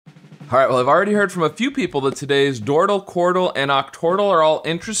All right, well, I've already heard from a few people that today's Dordle, Quordle, and Octordle are all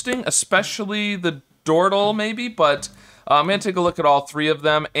interesting, especially the Dordle, maybe, but I'm gonna take a look at all three of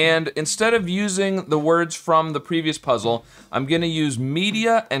them, and instead of using the words from the previous puzzle, I'm gonna use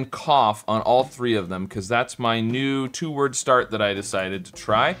media and cough on all three of them, because that's my new two-word start that I decided to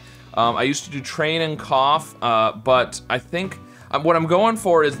try. I used to do train and cough, but I think what I'm going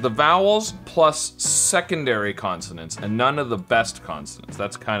for is the vowels plus secondary consonants and none of the best consonants.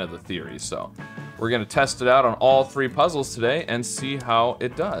 That's kind of the theory, so we're gonna test it out on all three puzzles today and see how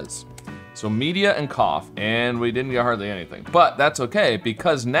it does. So media and cough, and we didn't get hardly anything, but that's okay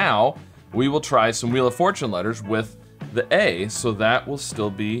because now we will try some Wheel of Fortune letters with the A, so that will still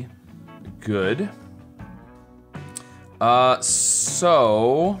be good.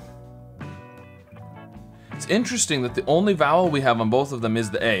 It's interesting that the only vowel we have on both of them is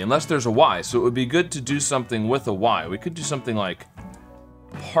the A, unless there's a Y, so it would be good to do something with a Y. We could do something like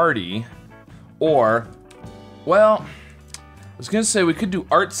party, or, well, I was gonna say we could do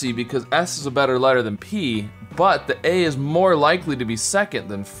artsy because S is a better letter than P, but the A is more likely to be second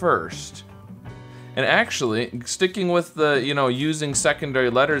than first. And actually, sticking with the, using secondary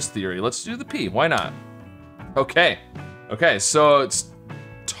letters theory, let's do the P, why not? Okay, so it's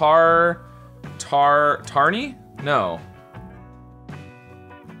Tarny? No.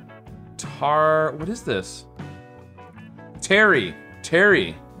 What is this? Terry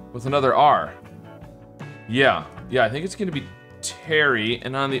with another R. Yeah, I think it's gonna be Terry,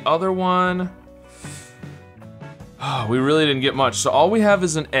 and on the other one, we really didn't get much. So all we have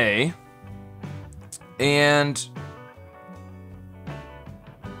is an A, and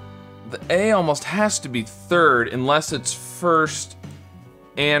the A almost has to be third unless it's first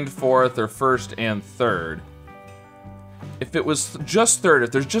and fourth or first and third. If it was just third,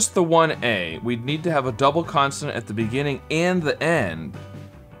 if there's just the one A, we'd need to have a double consonant at the beginning and the end.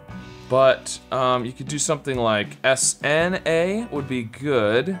 But you could do something like SNA would be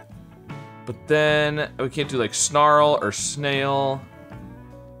good, but then we can't do like snarl or snail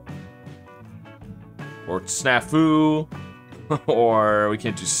or snafu, or we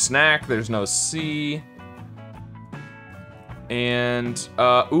can't do snack, there's no C. And,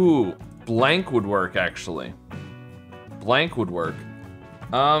 ooh, blank would work, actually. Blank would work.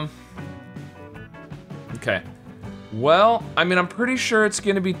 Okay. Well, I mean, I'm pretty sure it's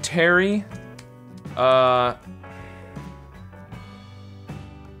gonna be Terry. I'm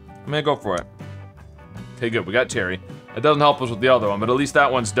gonna go for it. Okay, good, we got Terry. It doesn't help us with the other one, but at least that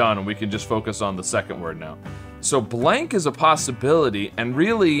one's done, and we can just focus on the second word now. So blank is a possibility, and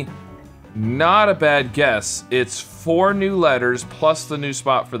really, not a bad guess. It's 4 new letters plus the new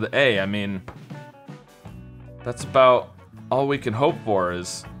spot for the A. I mean, that's about all we can hope for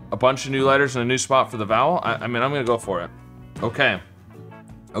is a bunch of new letters and a new spot for the vowel. I mean, I'm gonna go for it. Okay.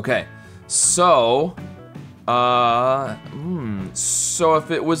 So, so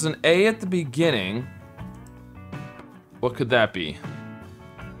if it was an A at the beginning, what could that be?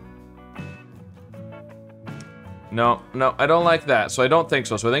 No, I don't like that, so I don't think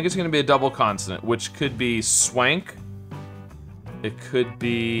so. So I think it's gonna be a double consonant, which could be swank. It could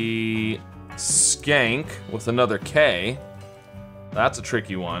be skank with another K. That's a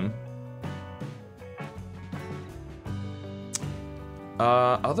tricky one.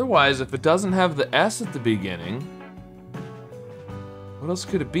 Otherwise, if it doesn't have the S at the beginning, what else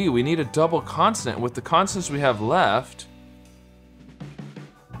could it be? We need a double consonant. With the consonants we have left,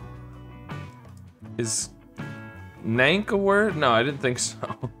 is nank a word? No, I didn't think so.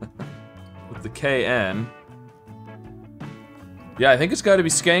 With the KN. Yeah, I think it's gotta be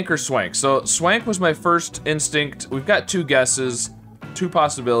skank or swank. So swank was my first instinct. We've got 2 guesses, 2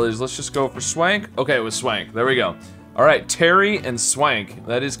 possibilities. Let's just go for swank. Okay, it was swank, there we go. All right, Terry and swank.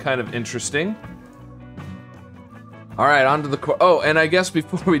 That is kind of interesting. All right, on to the, oh, and I guess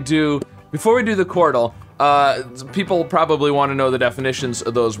before we do the Quordle, people probably want to know the definitions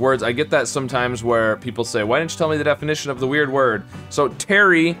of those words. I get that sometimes where people say, why didn't you tell me the definition of the weird word? So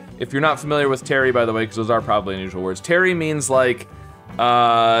Terry, if you're not familiar with Terry, by the way, because those are probably unusual words, Terry means like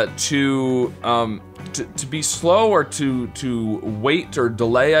to be slow or to wait or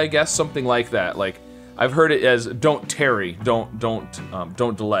delay, I guess, something like that. Like I've heard it as don't tarry, don't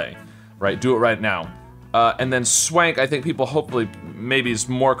delay, right? Do it right now. And then swank, I think people hopefully, maybe is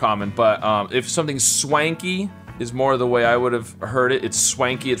more common, but if something's swanky is more the way I would have heard it. It's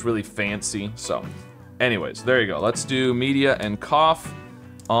swanky, it's really fancy. So anyways, there you go. Let's do media and cough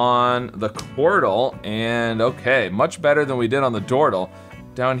on the Quordle, and okay, much better than we did on the Dordle.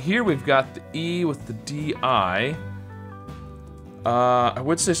 Down here we've got the E with the D-I. I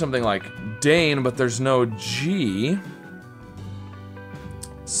would say something like Dane, but there's no G.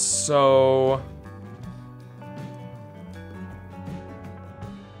 So...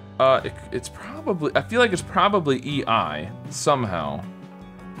 it's probably... I feel like it's probably EI, somehow.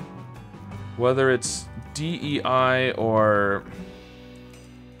 Whether it's DEI or...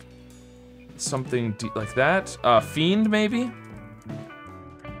 something like that. Fiend, maybe?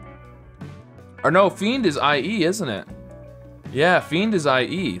 Or no, Fiend is IE, isn't it? Yeah, Fiend is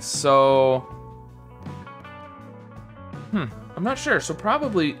IE, so... I'm not sure, so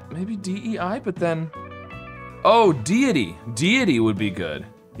probably, maybe DEI, but then... Oh, Deity. Deity would be good.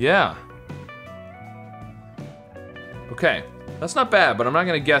 Yeah. Okay, that's not bad, but I'm not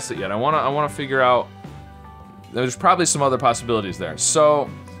gonna guess it yet. I wanna figure out... There's probably some other possibilities there. So,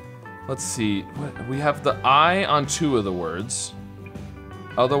 let's see. We have the I on 2 of the words.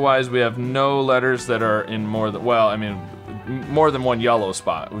 Otherwise, we have no letters that are in more than, well, I mean, more than one yellow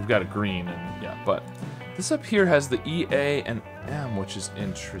spot. We've got a green, and yeah, but this up here has the EA and M, which is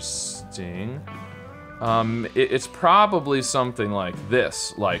interesting. It's probably something like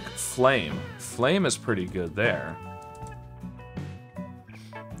this, like flame. Flame is pretty good there.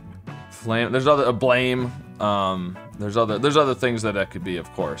 Flame. There's other blame. There's other things that could be, of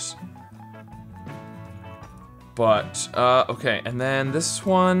course. But, okay, and then this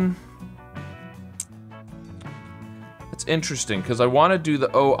one... It's interesting, because I want to do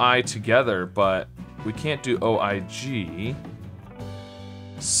the OI together, but we can't do OIG.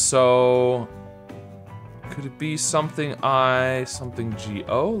 So... Could it be something something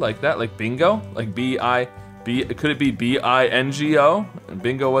GO, like that? Like bingo? Like could it be BINGO? And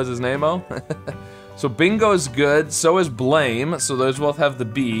bingo was his name-o? So bingo is good, so is blame, so those both have the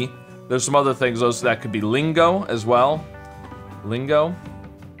B. There's some other things, those that could be lingo as well. Lingo.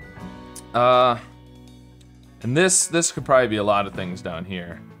 And this could probably be a lot of things down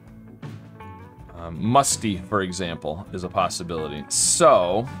here. Musty, for example, is a possibility.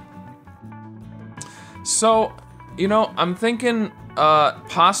 So, you know, I'm thinking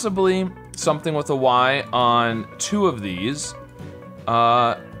possibly something with a Y on 2 of these.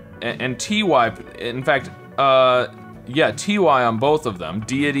 And TY, in fact, yeah, TY on both of them.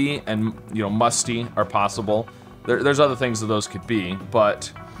 Deity and, you know, musty are possible. There's other things that those could be,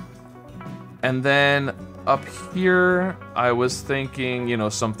 but... And then up here, I was thinking, you know,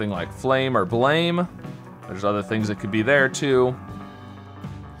 something like flame or blame. There's other things that could be there too.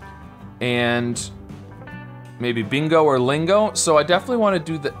 And maybe bingo or lingo. So I definitely want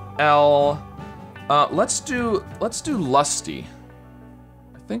to do the L. Let's do lusty.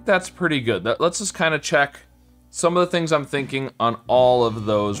 I think that's pretty good. Let's just kind of check some of the things I'm thinking on all of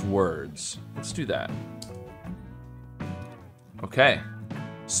those words. Let's do that. Okay.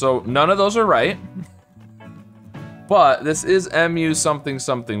 So none of those are right. But this is MU something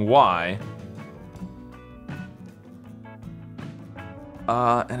something Y.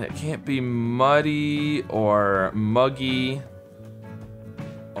 And it can't be muddy or muggy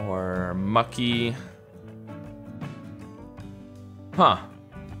or mucky. Huh.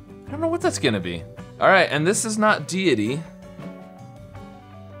 I don't know what that's gonna be. All right, and this is not deity.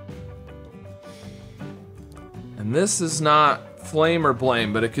 And this is not flame or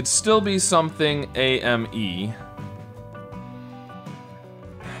blame, but it could still be something AME.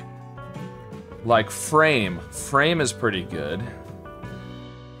 Like frame. Frame is pretty good.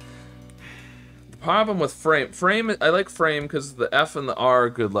 The problem with frame, I like frame because the F and the R are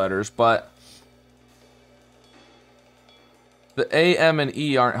good letters, but the A, M, and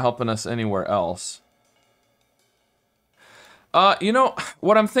E aren't helping us anywhere else. You know,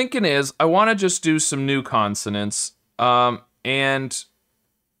 what I'm thinking is, I want to just do some new consonants, and,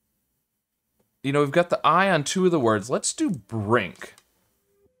 you know, we've got the I on 2 of the words. Let's do brink.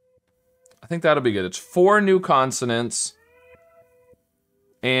 I think that'll be good. It's 4 new consonants,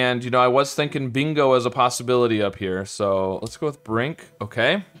 and, you know, I was thinking bingo as a possibility up here, so let's go with brink,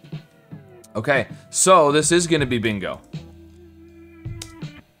 okay? Okay, so this is gonna be bingo.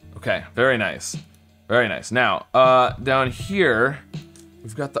 Okay, very nice. Very nice. Now, down here,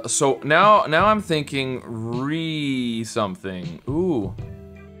 we've got the, so now I'm thinking re something. Ooh.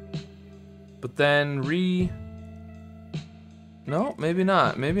 But then re, no, maybe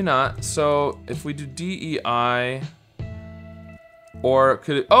not, maybe not. So if we do DEI, or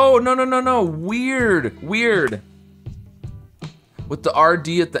could it, oh, no, weird, weird. With the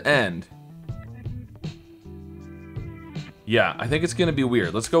RD at the end. Yeah, I think it's gonna be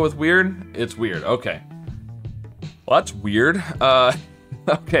weird. Let's go with weird. It's weird, okay. Well, that's weird.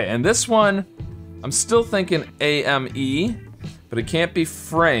 Okay, and this one, I'm still thinking AME, but it can't be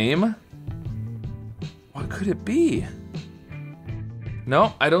frame. What could it be?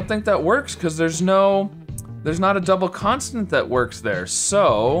 No, I don't think that works because there's no There's not a double consonant that works there.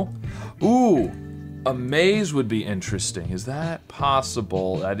 So, ooh, amaze would be interesting. Is that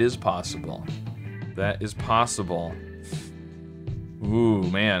possible? That is possible. That is possible. Ooh,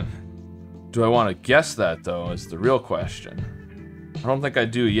 man. Do I want to guess that, though, is the real question. I don't think I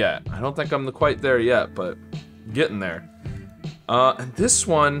do yet. I don't think I'm quite there yet, but getting there. And this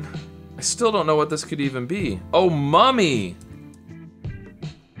one, I still don't know what this could even be. Oh, mummy!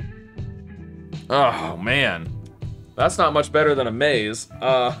 Oh, man. That's not much better than a maze.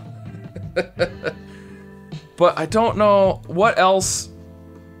 But I don't know what else.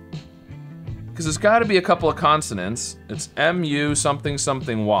 Because there's got to be a couple of consonants. It's M-U something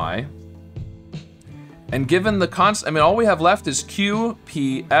something Y. And given the constant, I mean, all we have left is Q,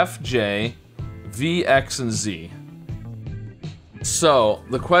 P, F, J, V, X, and Z. So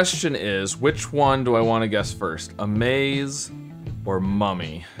the question is, which one do I want to guess first? Amaze or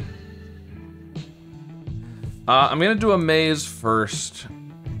mummy? I'm gonna do amaze first.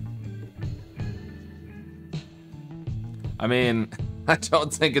 I mean, I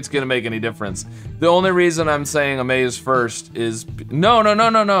don't think it's gonna make any difference. The only reason I'm saying amaze first is no.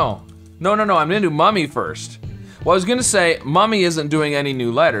 I'm gonna do mummy first. Well, I was gonna say mummy isn't doing any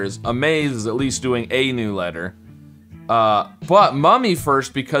new letters. Amaze is at least doing a new letter. But mummy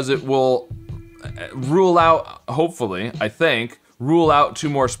first because it will rule out, hopefully, I think, rule out 2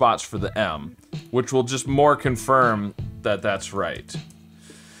 more spots for the M, which will just more confirm that that's right.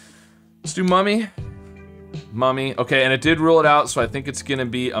 Let's do mummy. Mummy. Okay, and it did rule it out, so I think it's gonna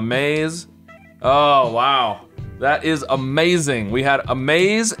be amaze. Oh, wow. That is amazing. We had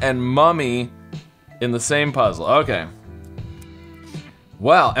amaze and mummy in the same puzzle. Okay.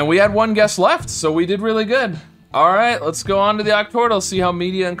 Well, and we had 1 guess left, so we did really good. All right, let's go on to the Octordle, see how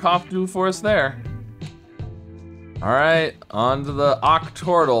media and cough do for us there. All right, on to the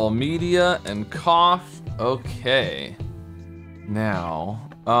Octordle, media and cough. Okay. Now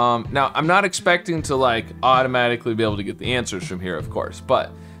I'm not expecting to like automatically be able to get the answers from here, of course,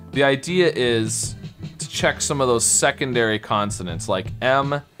 but the idea is to check some of those secondary consonants like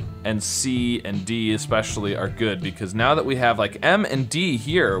M and C and D especially are good because now that we have like M and D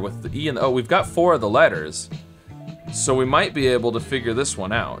here with the E and the O, we've got 4 of the letters. So we might be able to figure this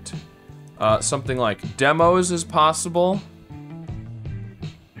one out. Something like demos is possible.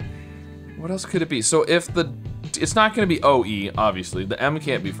 What else could it be? So if it's not gonna be OE, obviously. The M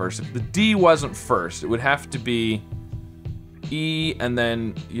can't be first. If the D wasn't first, it would have to be E and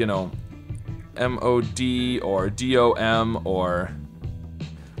then, you know, MOD or DOM or,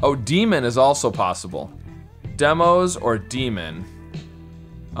 oh, demon is also possible. Demos or demon.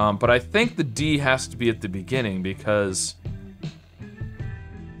 But I think the D has to be at the beginning because,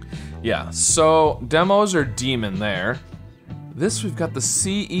 yeah, so demos or demon there. This we've got the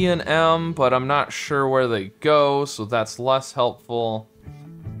C, E, and M, but I'm not sure where they go, so that's less helpful.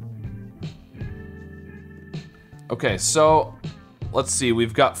 Okay, so let's see,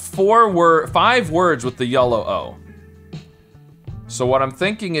 we've got 5 words with the yellow O. So what I'm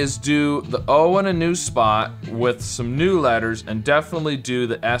thinking is do the O in a new spot with some new letters and definitely do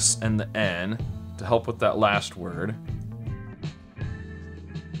the S and the N to help with that last word.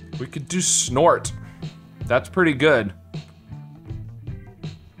 We could do snort. That's pretty good.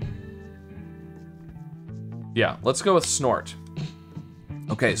 Yeah, let's go with snort.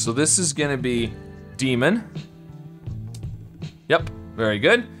 Okay, so this is gonna be demon. Yep, very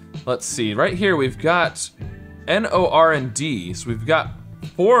good. Let's see, right here we've got N-O-R and D, so we've got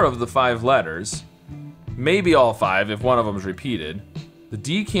 4 of the 5 letters. Maybe all 5 if one of them is repeated. The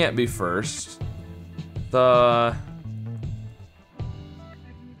D can't be first. So,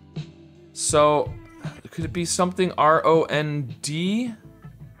 could it be something R-O-N-D?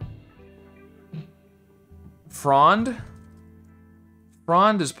 Frond?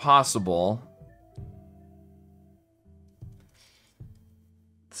 Frond is possible.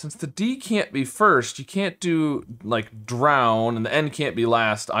 Since the D can't be first, you can't do like drown, and the N can't be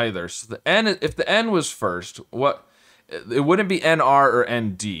last either. So the N, if the N was first, it wouldn't be NR or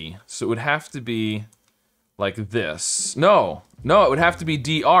ND. So it would have to be like this. No, it would have to be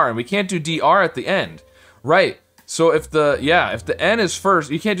DR, and we can't do DR at the end. Right. So if the N is first,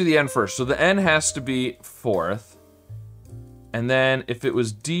 you can't do the N first. So the N has to be 4th. And then if it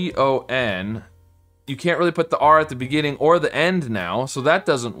was D-O-N, you can't really put the R at the beginning or the end now, so that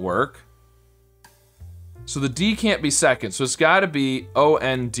doesn't work. So the D can't be second, so it's gotta be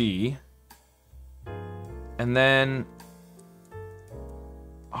O-N-D. And then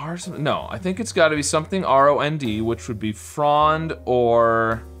R, no, I think it's gotta be something R-O-N-D, which would be frond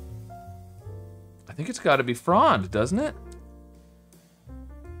or, I think it's gotta be frond, doesn't it?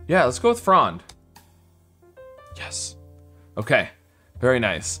 Yeah, let's go with frond. Yes. Okay, very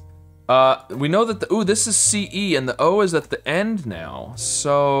nice. We know that the, ooh, this is CE and the O is at the end now.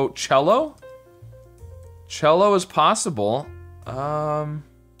 So, cello? Cello is possible. I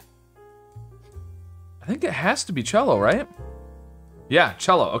think it has to be cello, right? Yeah,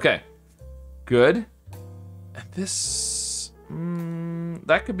 cello, okay. Good. And this,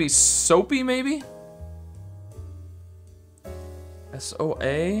 that could be soapy maybe?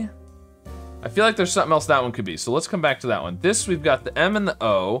 S-O-A? I feel like there's something else that one could be, so let's come back to that one. This, we've got the M and the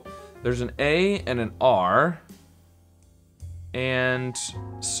O. There's an A and an R. And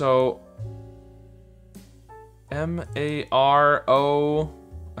so, M-A-R-O,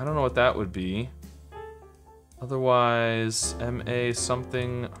 I don't know what that would be. Otherwise, M-A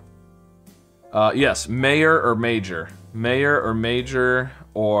something. Yes, mayor or major. Mayor or major,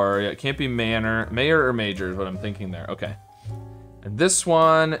 or yeah, it can't be manor. Mayor or major is what I'm thinking there, okay. And this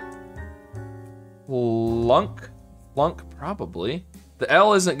one, flunk, probably. The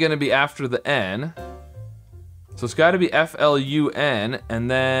L isn't gonna be after the N. So it's gotta be F-L-U-N, and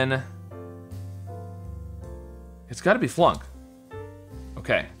then it's gotta be flunk.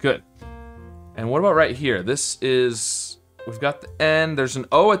 Okay, good. And what about right here? This is, we've got the N, there's an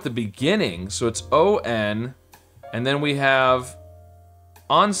O at the beginning, so it's O-N, and then we have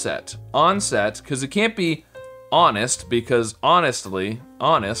onset, because it can't be honest, because honestly,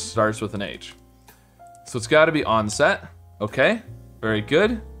 honest starts with an H. So it's gotta be onset, okay, very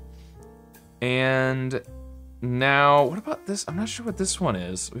good. And now, what about this? I'm not sure what this one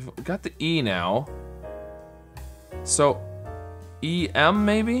is. We've got the E now. So, E-M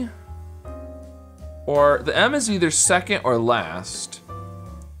maybe? Or the M is either second or last.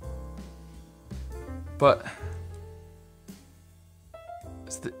 But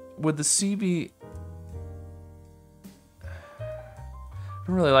would the C be? I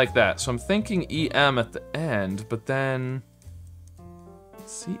don't really like that. So I'm thinking EM at the end, but then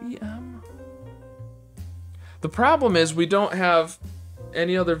CEM? The problem is we don't have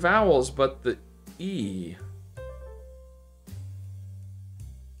any other vowels but the E.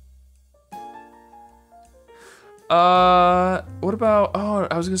 What about, oh,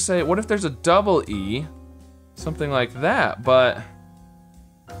 I was gonna say, what if there's a double E? Something like that, but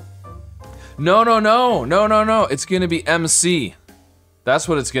no. It's gonna be MC. That's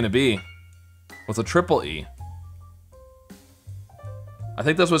what it's gonna be. With a triple E. I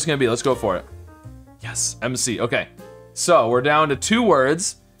think that's what it's gonna be. Let's go for it. Yes, MC, okay. So we're down to 2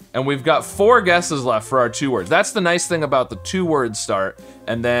 words, and we've got 4 guesses left for our 2 words. That's the nice thing about the 2-word start,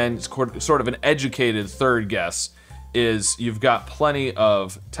 and then sort of an educated 3rd guess, is you've got plenty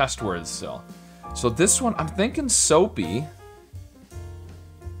of test words still. So this one, I'm thinking soapy.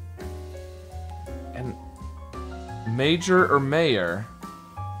 And major or mayor.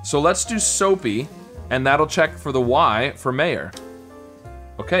 So let's do soapy, and that'll check for the Y for mayor.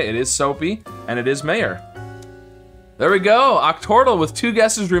 Okay, it is soapy, and it is mayor. There we go, Octordle with 2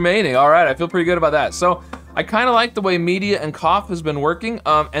 guesses remaining. All right, I feel pretty good about that. So I kind of like the way media and cough has been working.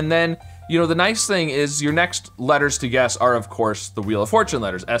 And then, you know, the nice thing is your next letters to guess are, of course, the Wheel of Fortune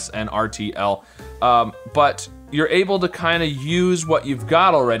letters, S, N, R, T, L. But you're able to kind of use what you've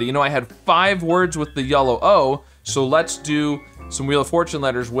got already. You know, I had 5 words with the yellow O, so let's do some Wheel of Fortune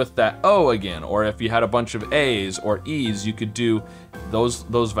letters with that O again. Or if you had a bunch of A's or E's, you could do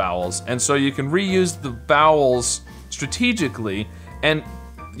those vowels. And so you can reuse the vowels strategically. And,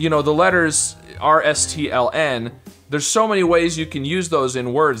 you know, the letters R, S, T, L, N, there's so many ways you can use those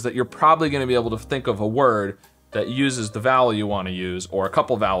in words that you're probably gonna be able to think of a word that uses the vowel you wanna use, or a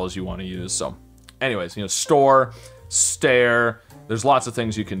couple vowels you wanna use. So anyways, you know, store, stare, there's lots of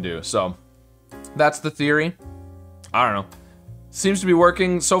things you can do. So that's the theory. I don't know. Seems to be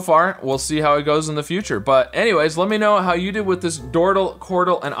working so far. We'll see how it goes in the future. But anyways, let me know how you did with this Dordle,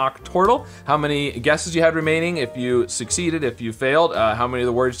 Quordle, and Octordle. How many guesses you had remaining, if you succeeded, if you failed, how many of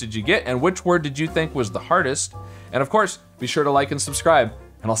the words did you get, and which word did you think was the hardest? And of course, be sure to like and subscribe,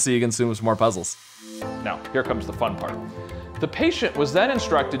 and I'll see you again soon with some more puzzles. Now, here comes the fun part. The patient was then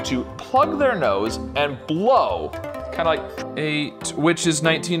instructed to plug their nose and blow, kind of like 8, which is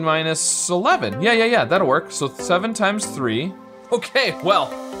 19 minus 11. Yeah, that'll work. So 7 times 3. Okay, well,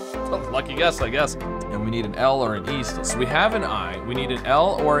 lucky guess, I guess. And we need an L or an E still. So we have an I, we need an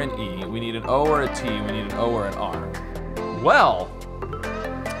L or an E, we need an O or a T, we need an O or an R. Well,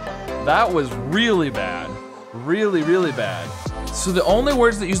 that was really bad. Really bad. So the only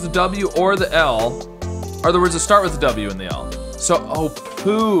words that use the W or the L are the words that start with the W and the L. So, oh,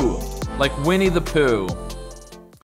 poo, like Winnie the Pooh.